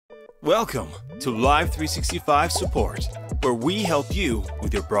Welcome to Live365 Support, where we help you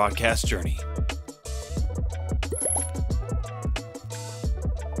with your broadcast journey.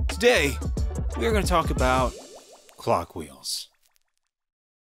 Today, we are going to talk about ClockWheels.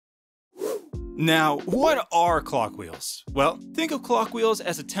 Now, what are ClockWheels? Well, think of ClockWheels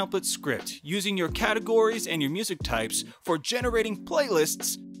as a template script using your categories and your music types for generating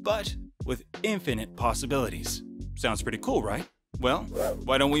playlists, but with infinite possibilities. Sounds pretty cool, right? Well,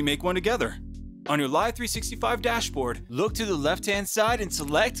 why don't we make one together? On your Live365 dashboard, look to the left-hand side and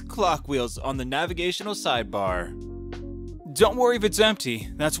select ClockWheels on the navigational sidebar. Don't worry if it's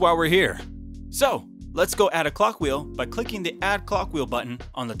empty, that's why we're here. So, let's go add a ClockWheel by clicking the Add ClockWheel button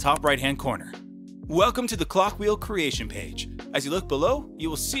on the top right-hand corner. Welcome to the ClockWheel creation page. As you look below, you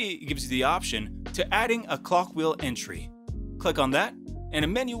will see it gives you the option to adding a ClockWheel entry. Click on that, and a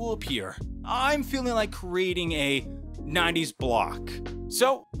menu will appear. I'm feeling like creating a 90s block.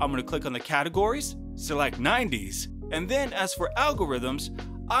 So I'm going to click on the categories, select 90s, and then as for algorithms,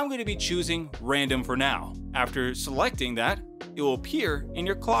 I'm going to be choosing random for now. After selecting that, it will appear in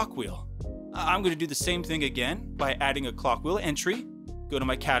your ClockWheel. I'm going to do the same thing again by adding a ClockWheel entry, go to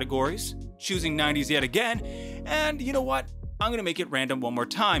my categories, choosing 90s yet again, and you know what? I'm going to make it random one more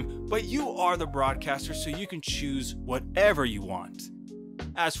time, but you are the broadcaster so you can choose whatever you want.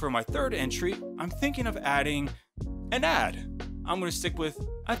 As for my third entry, I'm thinking of adding an ad. I'm going to stick with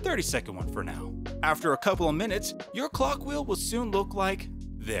a 30-second one for now. After a couple of minutes, your ClockWheel will soon look like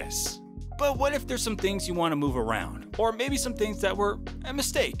this. But what if there's some things you want to move around? Or maybe some things that were a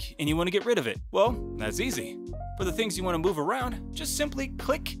mistake and you want to get rid of it? Well, that's easy. For the things you want to move around, just simply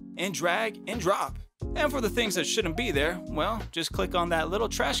click and drag and drop. And for the things that shouldn't be there, well, just click on that little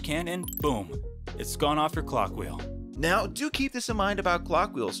trash can and boom, it's gone off your ClockWheel. Now, do keep this in mind about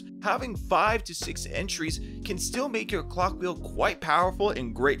ClockWheels. Having 5 to 6 entries can still make your ClockWheel quite powerful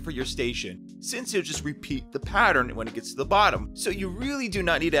and great for your station, since it'll just repeat the pattern when it gets to the bottom. So you really do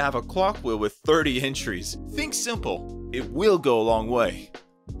not need to have a ClockWheel with 30 entries. Think simple, it will go a long way.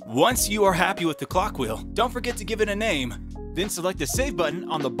 Once you are happy with the ClockWheel, don't forget to give it a name, then select the Save button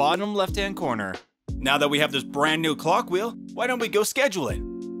on the bottom left-hand corner. Now that we have this brand new ClockWheel, why don't we go schedule it?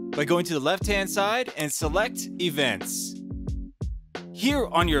 By going to the left-hand side and select Events. Here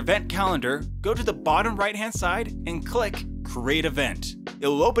on your event calendar, go to the bottom right-hand side and click Create Event. It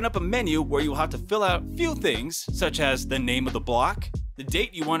will open up a menu where you'll have to fill out a few things, such as the name of the block, the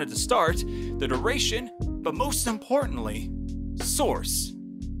date you want it to start, the duration, but most importantly, source.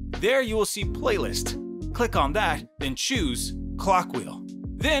 There you will see Playlist. Click on that, then choose ClockWheel.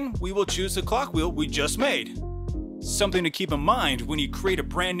 Then we will choose the ClockWheel we just made. Something to keep in mind when you create a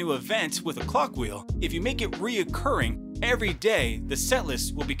brand new event with a ClockWheel, if you make it reoccurring, every day the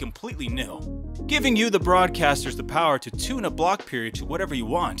setlist will be completely new, giving you the broadcasters the power to tune a block period to whatever you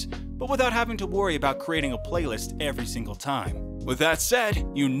want, but without having to worry about creating a playlist every single time. With that said,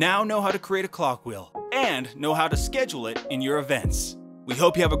 you now know how to create a ClockWheel and know how to schedule it in your events. We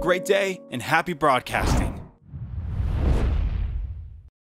hope you have a great day and happy broadcasting.